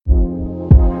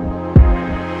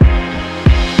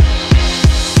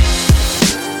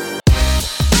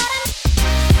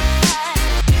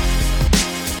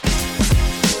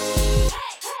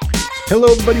Hello,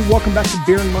 everybody. Welcome back to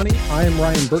Beer and Money. I am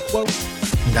Ryan Burklow.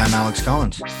 And I'm Alex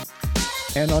Collins.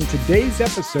 And on today's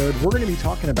episode, we're going to be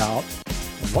talking about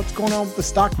what's going on with the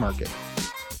stock market.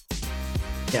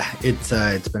 Yeah,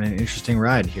 it's been an interesting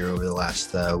ride here over the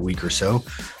last week or so.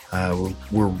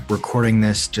 We're recording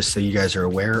this, just so you guys are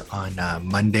aware, on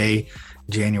Monday,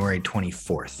 January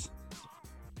 24th.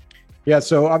 Yeah,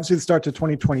 so obviously the start to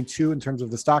 2022 in terms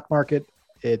of the stock market,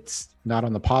 it's not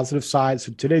on the positive side.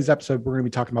 So today's episode, we're going to be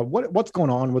talking about what's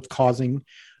going on, what's causing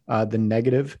the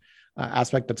negative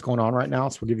aspect that's going on right now.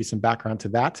 So we'll give you some background to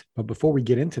that. But before we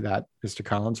get into that, Mr.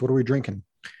 Collins, what are we drinking?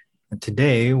 And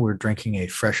today, we're drinking a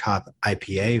fresh hop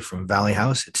IPA from Valley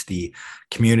House. It's the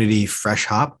Community Fresh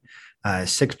Hop,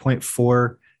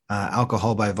 6.4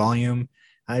 alcohol by volume.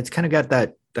 It's kind of got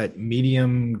that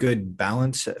medium good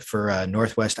balance for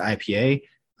Northwest IPA.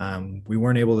 We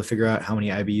weren't able to figure out how many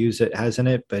IBUs it has in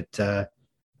it, but I'm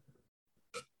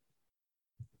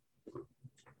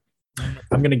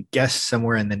going to guess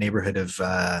somewhere in the neighborhood of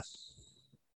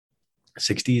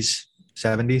 60s,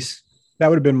 70s. That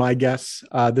would have been my guess.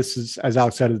 This is, as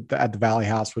Alex said, at the Valley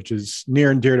House, which is near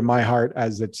and dear to my heart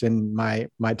as it's in my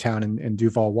town in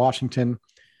Duval, Washington.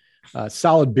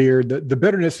 Solid beer. The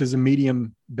bitterness is a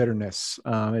medium bitterness.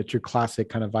 It's your classic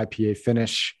kind of IPA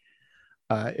finish.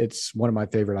 It's one of my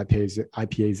favorite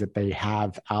IPAs that they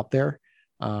have out there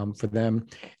for them.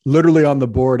 Literally on the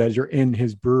board as you're in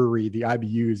his brewery, the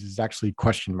IBUs is actually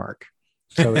question mark.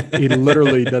 So he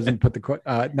literally doesn't put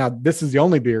now this is the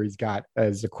only beer he's got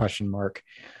as a question mark.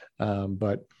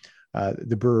 But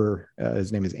the brewer,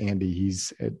 his name is Andy.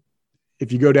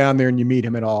 If you go down there and you meet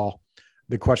him at all,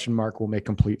 the question mark will make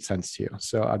complete sense to you.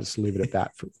 So I'll just leave it at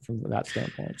that from that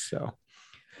standpoint. So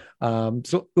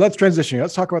let's transition.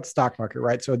 Let's talk about the stock market,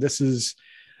 right? So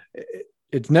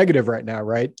it's negative right now,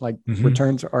 right? Like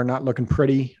returns are not looking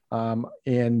pretty.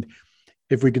 And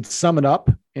if we could sum it up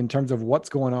in terms of what's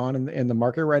going on in the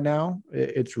market right now,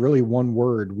 it's really one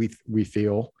word we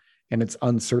feel, and it's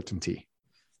uncertainty.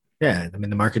 Yeah. I mean,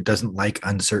 the market doesn't like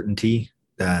uncertainty.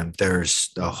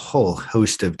 There's a whole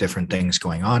host of different things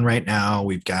going on right now.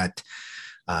 We've got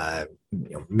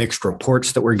mixed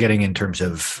reports that we're getting in terms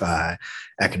of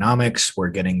economics. We're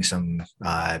getting some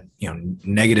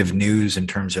negative news in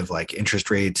terms of like interest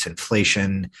rates,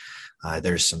 inflation.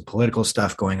 There's some political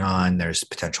stuff going on. There's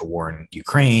potential war in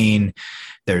Ukraine.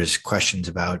 There's questions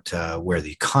about where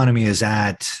the economy is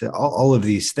at. All of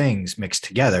these things mixed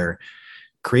together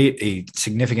create a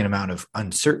significant amount of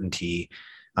uncertainty,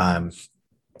 and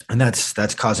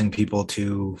that's causing people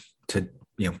to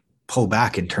pull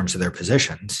back in terms of their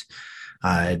positions.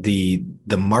 The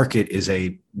market is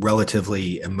a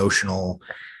relatively emotional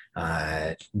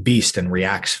beast and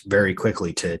reacts very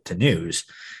quickly to news.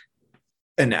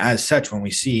 And as such, when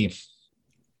we see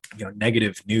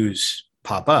negative news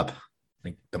pop up,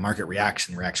 like the market reacts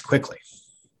quickly.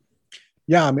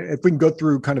 Yeah, I mean, if we can go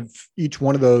through kind of each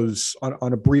one of those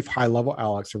on a brief high level,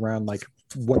 Alex, around like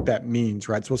what that means,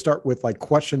 right? So we'll start with like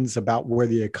questions about where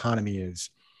the economy is.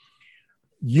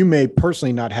 You may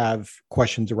personally not have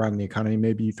questions around the economy.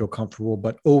 Maybe you feel comfortable,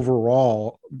 but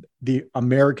overall, the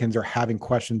Americans are having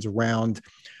questions around,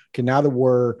 okay, now that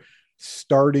we're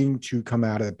starting to come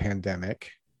out of the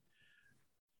pandemic,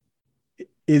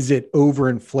 is it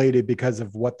overinflated because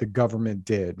of what the government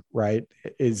did, right?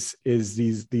 Is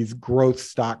these growth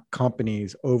stock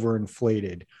companies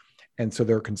overinflated? And so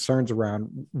there are concerns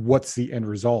around what's the end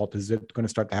result? Is it going to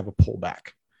start to have a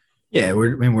pullback? Yeah,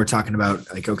 we're talking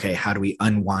about like, okay, how do we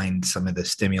unwind some of the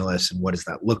stimulus and what does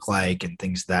that look like and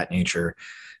things of that nature?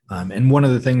 And one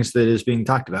of the things that is being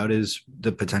talked about is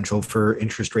the potential for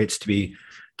interest rates to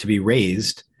be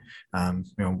raised.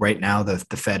 Right now the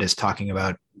Fed is talking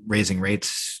about raising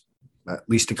rates at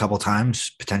least a couple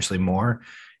times, potentially more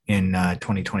in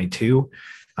 2022.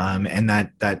 And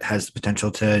that has the potential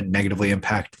to negatively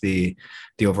impact the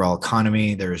overall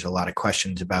economy. There's a lot of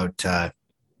questions about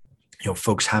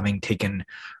folks having taken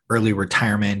early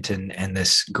retirement and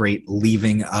this great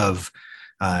leaving of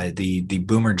the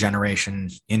boomer generation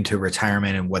into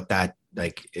retirement, and what that,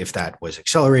 like, if that was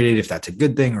accelerated, if that's a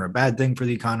good thing or a bad thing for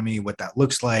the economy, what that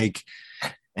looks like,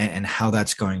 and how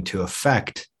that's going to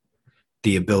affect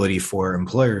the ability for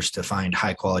employers to find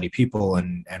high quality people,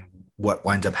 and what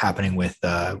winds up happening with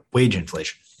wage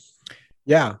inflation.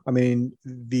 Yeah, I mean,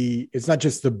 it's not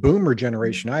just the boomer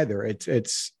generation either.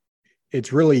 It's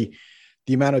really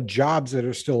the amount of jobs that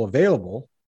are still available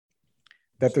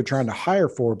that they're trying to hire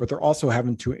for, but they're also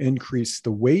having to increase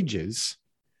the wages,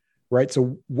 right?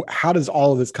 So how does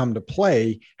all of this come to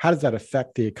play? How does that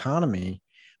affect the economy?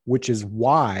 Which is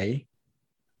why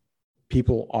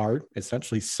people are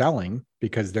essentially selling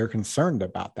because they're concerned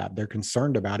about that. They're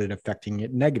concerned about it affecting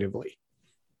it negatively.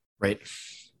 Right.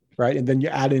 Right. And then you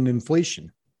add in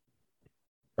inflation.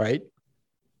 Right.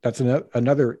 That's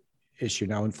another issue.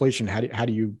 Now, inflation, how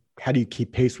do you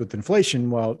keep pace with inflation?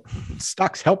 Well,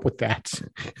 stocks help with that.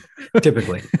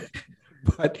 Typically.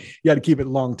 But you got to keep it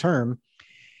long term.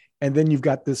 And then you've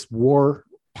got this war,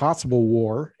 possible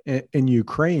war in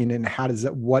Ukraine. And how does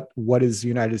that, what is the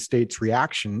United States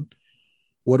reaction?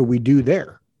 What do we do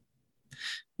there?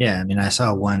 Yeah, I mean, I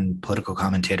saw one political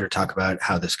commentator talk about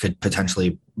how this could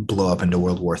potentially blow up into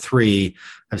World War III.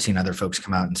 I've seen other folks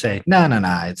come out and say, no,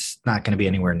 it's not going to be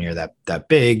anywhere near that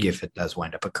big if it does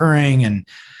wind up occurring. And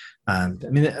I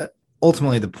mean,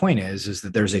 ultimately, the point is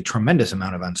that there's a tremendous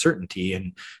amount of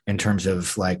uncertainty in terms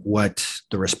of like what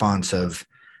the response of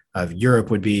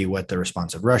Europe would be, what the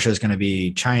response of Russia is going to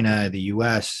be, China, the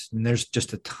US. And there's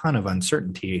just a ton of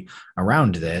uncertainty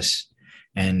around this.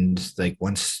 And like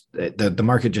once the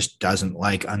market just doesn't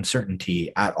like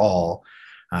uncertainty at all,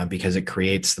 because it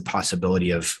creates the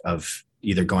possibility of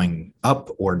either going up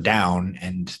or down,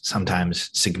 and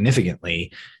sometimes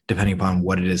significantly, depending upon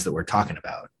what it is that we're talking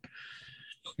about.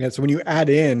 Yeah. So when you add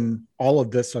in all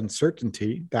of this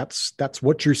uncertainty, that's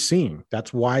what you're seeing.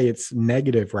 That's why it's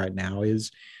negative right now,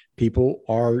 is people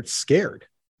are scared.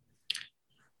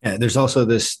 Yeah, there's also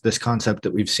this concept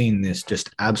that we've seen this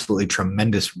just absolutely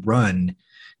tremendous run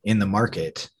in the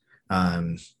market,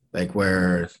 like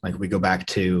we go back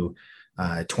to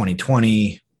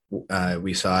 2020,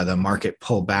 we saw the market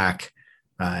pull back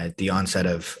at the onset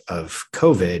of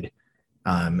COVID,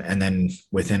 and then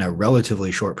within a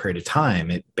relatively short period of time,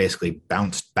 it basically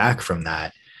bounced back from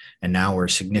that, and now we're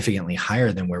significantly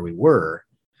higher than where we were,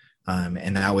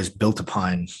 and that was built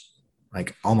upon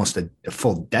like almost a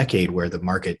full decade where the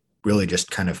market really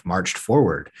just kind of marched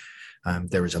forward.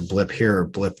 There was a blip here or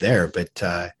blip there,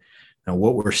 but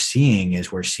what we're seeing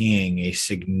is a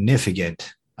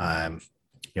significant,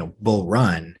 bull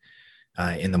run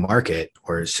in the market,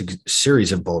 or a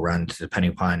series of bull runs,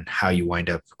 depending upon how you wind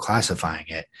up classifying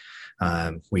it.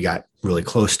 We got really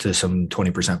close to some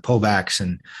 20% pullbacks,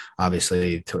 and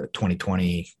obviously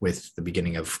 2020 with the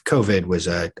beginning of COVID was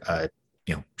a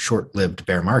short-lived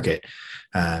bear market.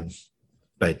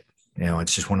 But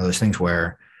it's just one of those things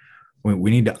where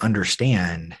we need to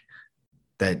understand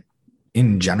that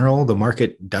in general, the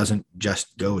market doesn't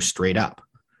just go straight up.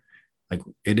 Like,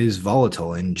 it is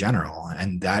volatile in general,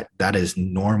 and that is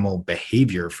normal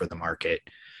behavior for the market.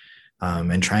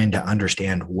 And trying to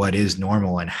understand what is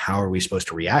normal and how are we supposed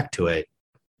to react to it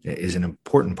is an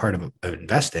important part of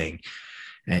investing.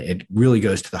 And it really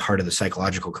goes to the heart of the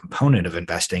psychological component of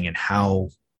investing and how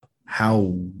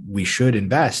we should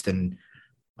invest, and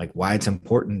like why it's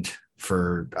important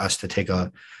for us to take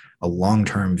a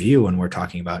long-term view when we're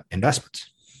talking about investments.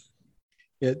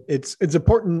 It's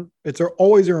important. It's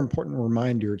always an important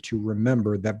reminder to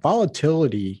remember that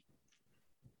volatility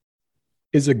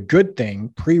is a good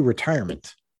thing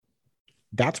pre-retirement.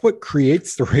 That's what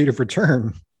creates the rate of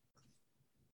return.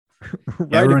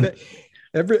 Right?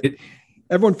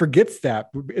 Everyone forgets that,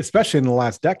 especially in the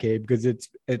last decade, because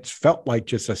it's felt like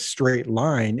just a straight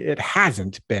line. It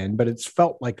hasn't been, but it's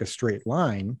felt like a straight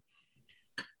line.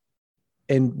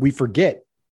 And we forget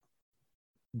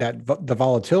that the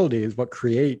volatility is what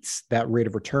creates that rate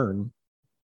of return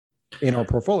in our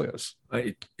portfolios.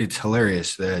 It's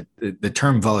hilarious that the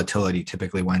term volatility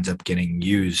typically winds up getting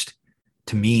used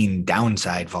to mean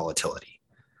downside volatility.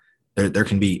 There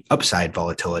can be upside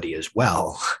volatility as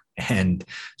well. And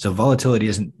so volatility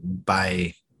isn't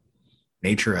by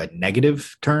nature a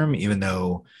negative term, even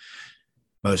though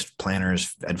most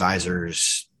planners,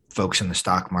 advisors, folks in the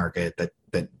stock market that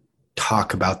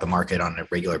talk about the market on a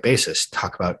regular basis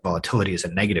talk about volatility as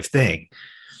a negative thing.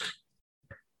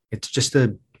 It's just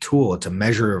a tool. It's a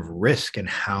measure of risk and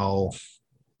how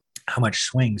much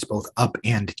swings both up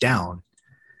and down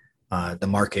the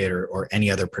market or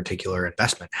any other particular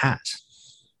investment has.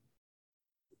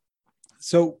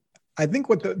 So I think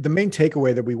what the main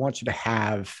takeaway that we want you to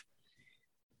have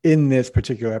in this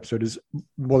particular episode is,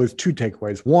 well, there's two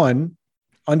takeaways. One,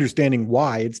 understanding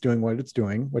why it's doing what it's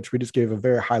doing, which we just gave a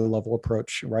very high level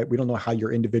approach, right? We don't know how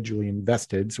you're individually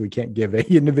invested, so we can't give a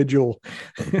individual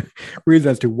reason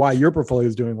as to why your portfolio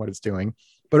is doing what it's doing.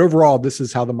 But overall, this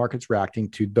is how the market's reacting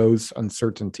to those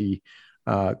uncertainty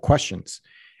questions.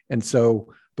 And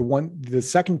so the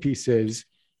second piece is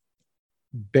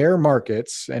bear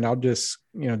markets, and I'll just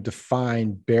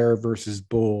define bear versus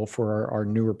bull for our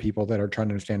newer people that are trying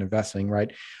to understand investing, right?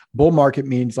 Bull market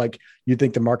means like you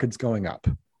think the market's going up.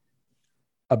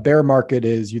 A bear market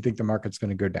is you think the market's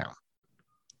going to go down,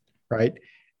 right?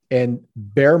 And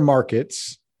bear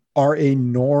markets are a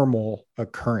normal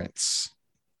occurrence.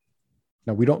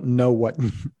 Now, we don't know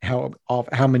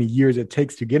how many years it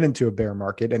takes to get into a bear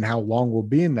market and how long we'll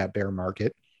be in that bear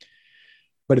market.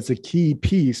 But it's a key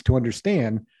piece to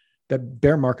understand that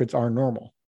bear markets are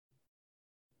normal.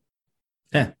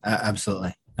 Yeah,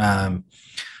 absolutely.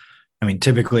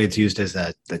 Typically it's used as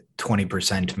the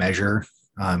 20% measure,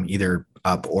 either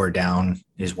up or down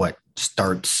is what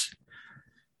starts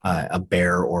a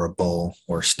bear or a bull,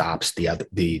 or stops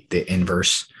the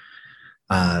inverse.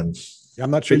 I'm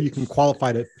not sure you can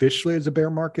qualify it officially as a bear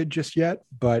market just yet,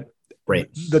 but right.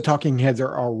 The talking heads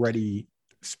are already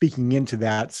speaking into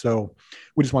that. So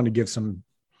we just wanted to give some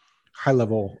high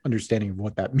level understanding of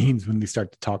what that means when they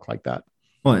start to talk like that.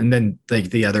 Well, and then like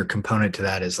the other component to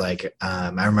that is like,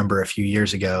 I remember a few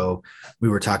years ago, we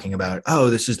were talking about,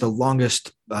 this is the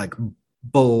longest like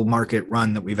bull market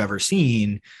run that we've ever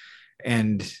seen.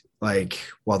 And like,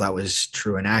 while that was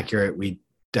true and accurate, we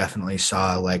definitely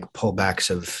saw like pullbacks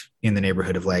of in the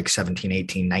neighborhood of like 17,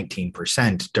 18,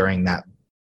 19% during that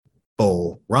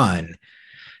bull run.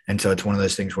 And so it's one of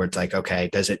those things where it's like, okay,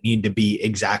 does it need to be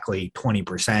exactly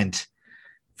 20%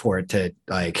 for it to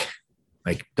like,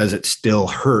 does it still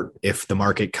hurt if the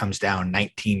market comes down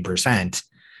 19%?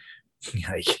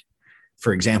 Like,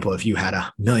 for example, if you had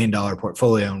 $1 million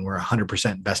portfolio and were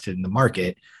 100% invested in the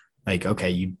market, like, okay,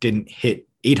 you didn't hit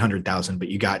 800,000, but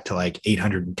you got to like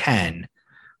 810,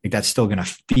 like that's still going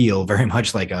to feel very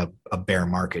much like a bear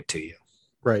market to you.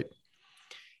 Right.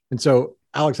 And so,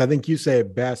 Alex, I think you say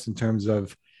it best in terms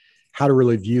of how to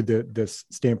really view this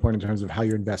standpoint in terms of how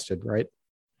you're invested, right?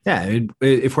 Yeah.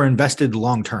 If we're invested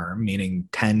long-term, meaning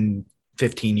 10,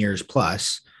 15 years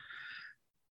plus,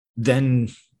 then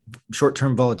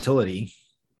short-term volatility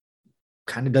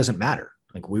kind of doesn't matter.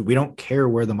 Like we don't care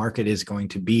where the market is going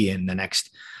to be in the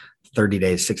next 30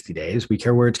 days, 60 days. We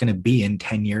care where it's going to be in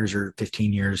 10 years or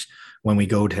 15 years when we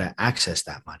go to access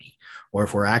that money. Or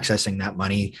if we're accessing that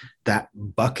money, that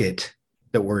bucket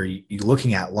that we're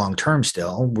looking at long-term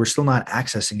still, we're still not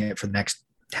accessing it for the next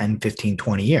 10, 15,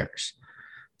 20 years.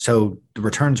 So the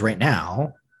returns right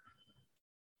now,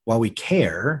 while we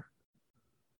care,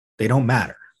 they don't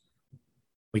matter.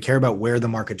 We care about where the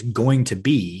market's going to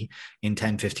be in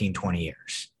 10, 15, 20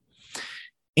 years.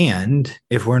 And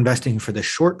if we're investing for the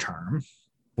short term,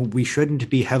 we shouldn't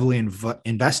be heavily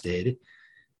invested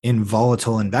in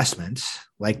volatile investments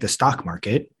like the stock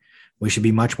market. We should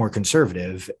be much more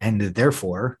conservative. And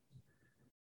therefore,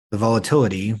 the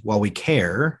volatility, while we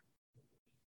care,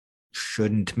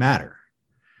 shouldn't matter.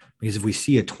 Because if we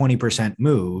see a 20%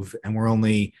 move and we're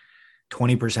only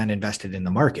 20% invested in the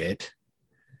market,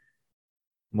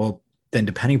 well, then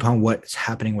depending upon what's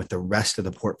happening with the rest of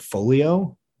the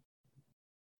portfolio,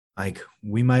 like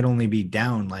we might only be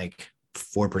down like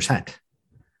 4%.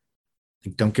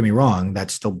 Like, don't get me wrong,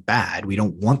 that's still bad. We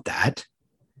don't want that.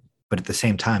 But at the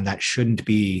same time, that shouldn't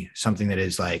be something that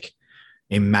is like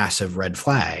a massive red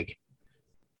flag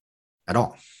at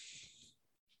all.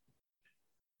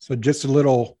 So just a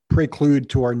little prelude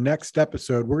to our next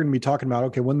episode, we're going to be talking about,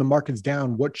 okay, when the market's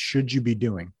down, what should you be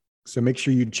doing? So make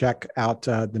sure you check out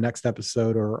the next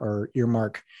episode or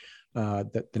earmark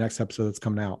the next episode that's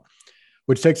coming out,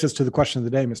 which takes us to the question of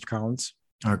the day, Mr. Collins.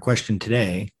 Our question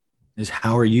today is,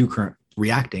 how are you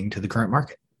reacting to the current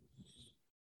market?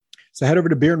 So head over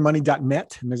to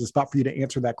beerandmoney.net and there's a spot for you to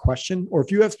answer that question. Or if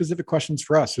you have specific questions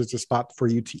for us, there's a spot for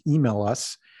you to email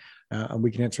us and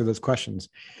we can answer those questions.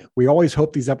 We always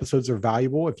hope these episodes are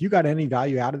valuable. If you got any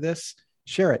value out of this,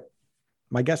 share it.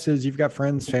 My guess is you've got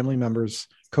friends, family members,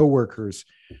 coworkers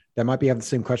that might have the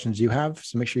same questions you have.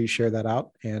 So make sure you share that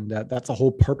out. And that's the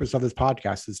whole purpose of this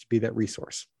podcast, is to be that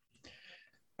resource.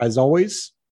 As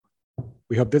always,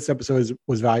 we hope this episode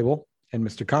was valuable. And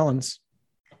Mr. Collins,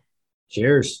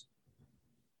 cheers.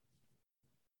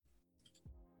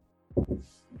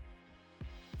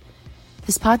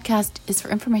 This podcast is for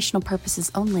informational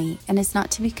purposes only and is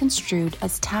not to be construed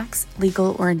as tax,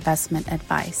 legal, or investment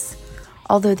advice.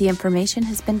 Although the information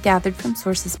has been gathered from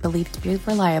sources believed to be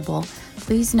reliable,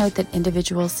 please note that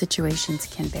individual situations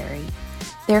can vary.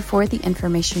 Therefore, the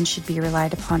information should be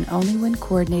relied upon only when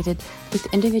coordinated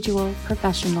with individual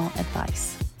professional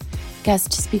advice.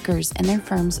 Guest speakers and their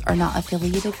firms are not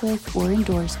affiliated with or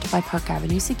endorsed by Park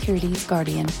Avenue Securities,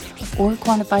 Guardian, or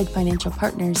Quantified Financial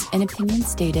Partners, and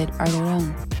opinions stated are their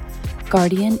own.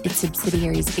 Guardian, its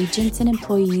subsidiaries, agents, and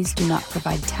employees do not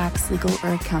provide tax, legal,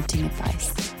 or accounting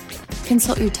advice.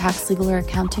 Consult your tax, legal, or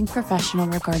accounting professional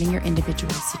regarding your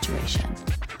individual situation.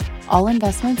 All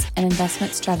investments and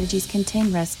investment strategies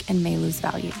contain risk and may lose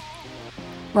value.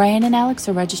 Ryan and Alex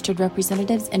are registered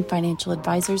representatives and financial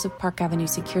advisors of Park Avenue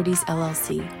Securities,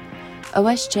 LLC.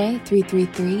 OSJ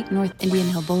 333 North Indian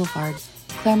Hill Boulevard,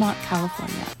 Claremont,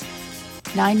 California,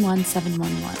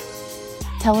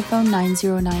 91711. Telephone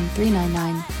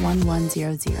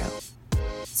 909-399-1100.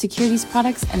 Securities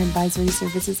products and advisory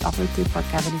services offered through Park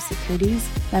Avenue Securities,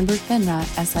 member FINRA,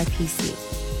 SIPC.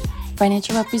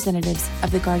 Financial representatives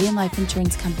of the Guardian Life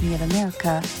Insurance Company of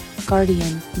America,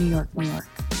 Guardian, New York, New York.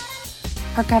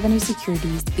 Park Avenue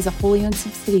Securities is a wholly owned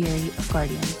subsidiary of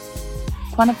Guardian.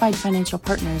 Quantified Financial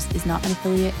Partners is not an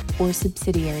affiliate or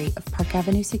subsidiary of Park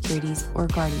Avenue Securities or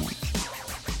Guardian.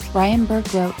 Ryan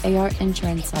Burke Rowe AR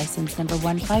Insurance License Number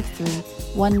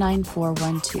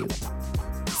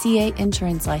 153-19412. CA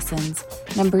Insurance License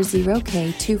Number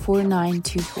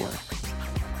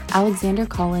 0K24924. Alexander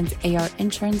Collins AR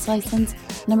Insurance License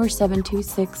Number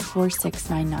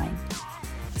 7264699.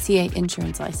 CA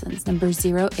Insurance License Number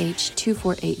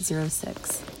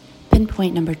 0H24806.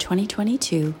 Pinpoint Number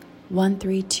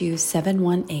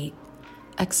 2022-132718.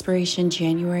 Expiration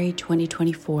January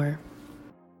 2024.